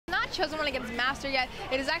Chosen1 against Master yet.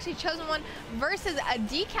 It is actually Chosen1 versus a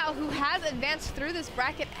dcal who has advanced through this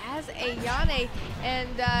bracket as a Yane,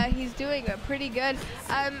 and he's doing pretty good.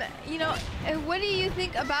 You know, what do you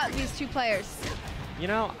think about these two players? You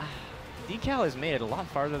know, dcal has made it a lot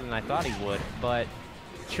farther than I thought he would, but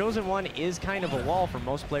Chosen1 is kind of a wall for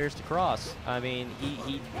most players to cross. I mean,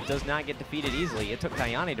 he does not get defeated easily. It took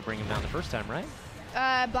Kayane to bring him down the first time, right?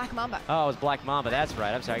 Black Mamba. Oh, it was Black Mamba. That's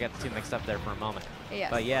right. I'm sorry, I got the two mixed up there for a moment. Yes.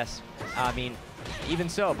 But yes, I mean, even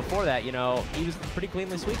so, before that, you know, he was pretty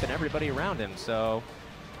cleanly sweeping everybody around him. So,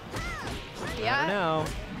 yeah. I don't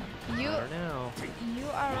know. You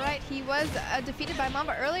are right. He was defeated by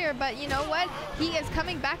Mamba earlier, but you know what? He is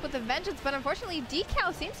coming back with a vengeance, but unfortunately,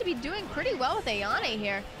 dcal seems to be doing pretty well with Ayane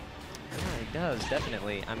here. Yeah, he does,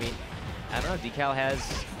 definitely. I mean, I don't know, dcal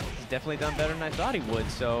he's definitely done better than I thought he would,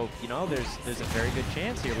 so, you know, there's a very good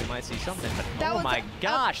chance here we might see something, but oh my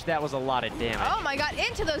gosh, that was a lot of damage. Oh my god,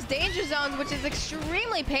 into those danger zones, which is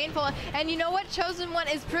extremely painful, and you know what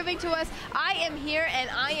Chosen1 is proving to us? I am here, and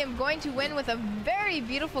I am going to win with a very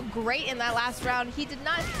beautiful great in that last round. He did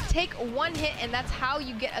not take one hit, and that's how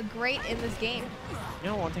you get a great in this game.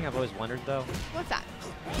 You know one thing I've always wondered, though? What's that?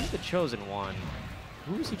 He's the Chosen1.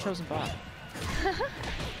 Who was he chosen by?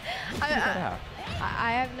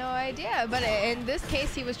 I have no idea, but in this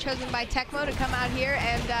case, he was chosen by Tecmo to come out here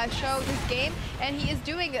and show his game, and he is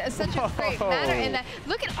doing such a great manner. And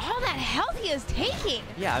look at all that health he is taking.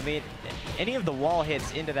 Yeah, I mean, any of the wall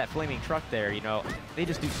hits into that flaming truck there, you know, they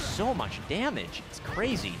just do so much damage. It's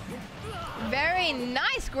crazy. Very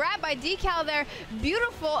nice grab by dcal there.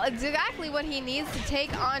 Beautiful, exactly what he needs to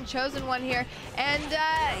take on Chosen1 here. And,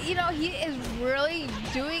 you know, he is really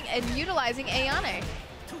doing and utilizing Ayane.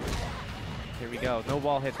 Here we go. No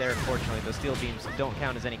wall hit there, unfortunately. Those steel beams don't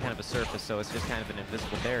count as any kind of a surface, so it's just kind of an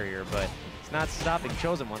invisible barrier, but it's not stopping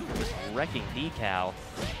Chosen1 from just wrecking dcal.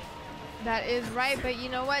 That is right, but you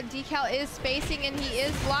know what? dcal is spacing and he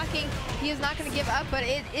is blocking. He is not going to give up, but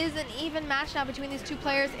it is an even match now between these two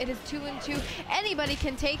players. It is 2-2. Anybody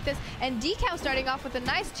can take this, and dcal starting off with a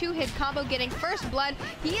nice two-hit combo, getting first blood.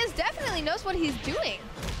 He is definitely knows what he's doing.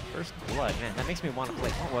 First blood, man, that makes me want to play,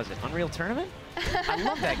 what was it, Unreal Tournament? I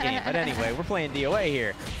love that game, but anyway, we're playing DOA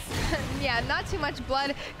here. Yeah, not too much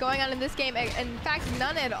blood going on in this game. In fact,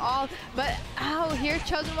 none at all. But, oh, here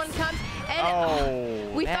Chosen1 comes.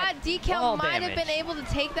 And we thought dcal might have been able to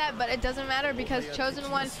take that, but it doesn't matter because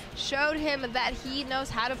Chosen1 showed him that he knows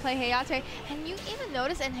how to play Hayate. And you even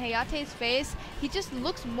notice in Hayate's face, he just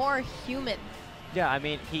looks more human. Yeah, I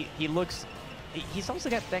mean, he looks... He's also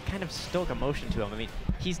got that kind of stoic emotion to him. I mean,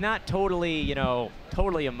 he's not totally, you know,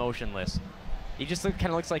 totally emotionless. He just kind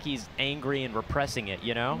of looks like he's angry and repressing it,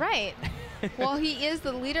 you know? Right. Well, he is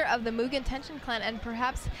the leader of the Mugen Tenshin clan, and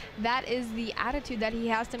perhaps that is the attitude that he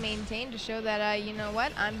has to maintain to show that, you know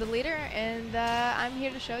what, I'm the leader, and I'm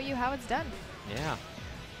here to show you how it's done. Yeah.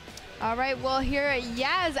 All right, well, here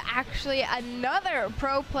Yaz, actually another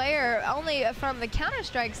pro player, only from the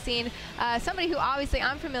Counter-Strike scene, somebody who obviously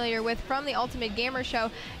I'm familiar with from the Ultimate Gamer show.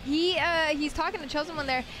 He's talking to Chosen1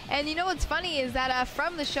 there, and you know what's funny is that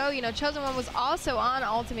from the show, you know, Chosen1 was also on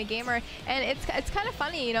Ultimate Gamer, and it's kind of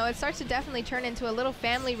funny, you know, it starts to definitely turn into a little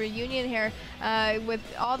family reunion here with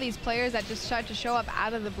all these players that just start to show up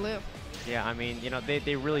out of the blue. Yeah, I mean, you know,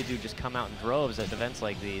 they really do just come out in droves at events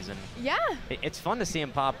like these, and yeah, it's fun to see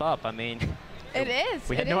them pop up. I mean, it is.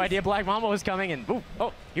 We had no idea Black Mamba was coming, and boom,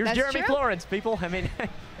 oh, here's That's Jeremy true. Florence, people. I mean,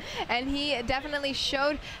 and he definitely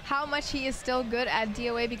showed how much he is still good at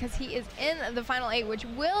DOA because he is in the Final 8, which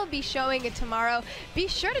will be showing it tomorrow. Be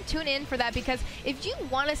sure to tune in for that because if you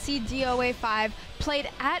want to see DOA 5 played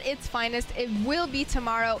at its finest, it will be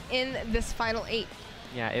tomorrow in this Final 8.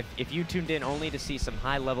 Yeah, if you tuned in only to see some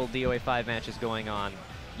high-level DOA 5 matches going on,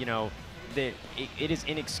 you know, it is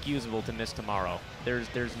inexcusable to miss tomorrow.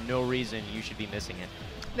 There's no reason you should be missing it.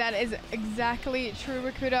 That is exactly true,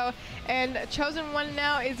 Rakudo. And Chosen1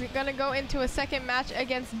 now is going to go into a second match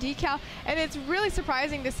against dcal, and it's really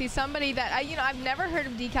surprising to see somebody that you know, I've never heard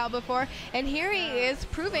of dcal before, and here he is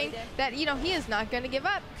proving that, you know, he is not going to give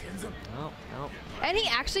up. No, no. And he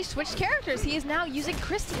actually switched characters. He is now using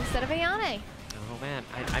Christy instead of Ayane. Oh man,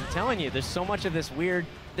 I'm telling you, there's so much of this weird,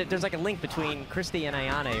 there's like a link between Christy and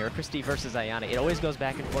Ayane, or Christy versus Ayane. It always goes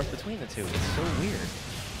back and forth between the two. It's so weird.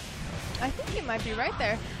 I think you might be right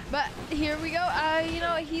there. But here we go. You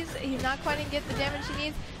know, he's not quite going to get the damage he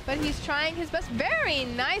needs, but he's trying his best. Very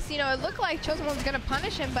nice. You know, it looked like Chosen1 was going to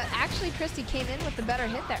punish him, but actually Christy came in with the better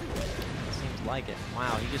hit there. At the same like it.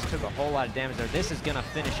 Wow, he just took a whole lot of damage there. This is going to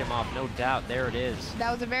finish him off, no doubt. There it is.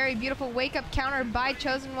 That was a very beautiful wake-up counter by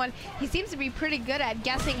Chosen1. He seems to be pretty good at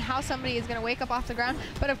guessing how somebody is going to wake up off the ground.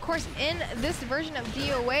 But of course, in this version of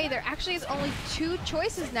DOA, there actually is only 2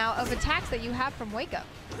 choices now of attacks that you have from wake-up.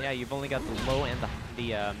 Yeah, you've only got the low and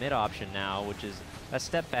the mid option now, which is a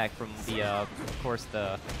step back from the, of course,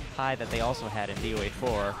 the high that they also had in DOA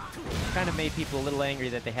 4. Kind of made people a little angry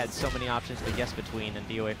that they had so many options to guess between in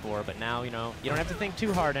DOA 4, but now, you know, you don't have to think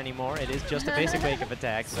too hard anymore. It is just a basic wake-up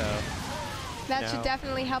attack, so... That should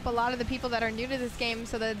definitely help a lot of the people that are new to this game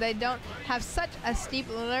so that they don't have such a steep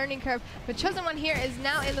learning curve. But Chosen1 here is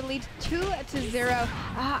now in the lead 2-0.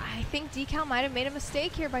 I think dcal might have made a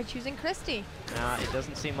mistake here by choosing Christie. It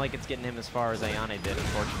doesn't seem like it's getting him as far as Ayane did,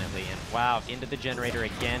 unfortunately. And wow, into the generator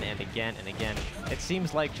again and again and again. It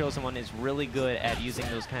seems like Chosen1 is really good at using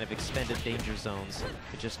those kind of extended danger zones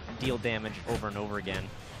to just deal damage over and over again.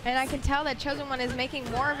 And I can tell that Chosen1 is making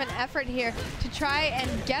more of an effort here to try and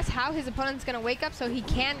guess how his opponent's going to wake up so he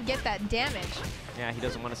can get that damage. Yeah, he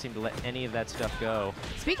doesn't want to seem to let any of that stuff go.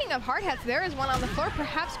 Speaking of hard hats, there is one on the floor.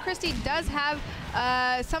 Perhaps Christie does have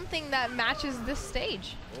something that matches this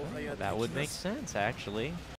stage. That would make sense, actually.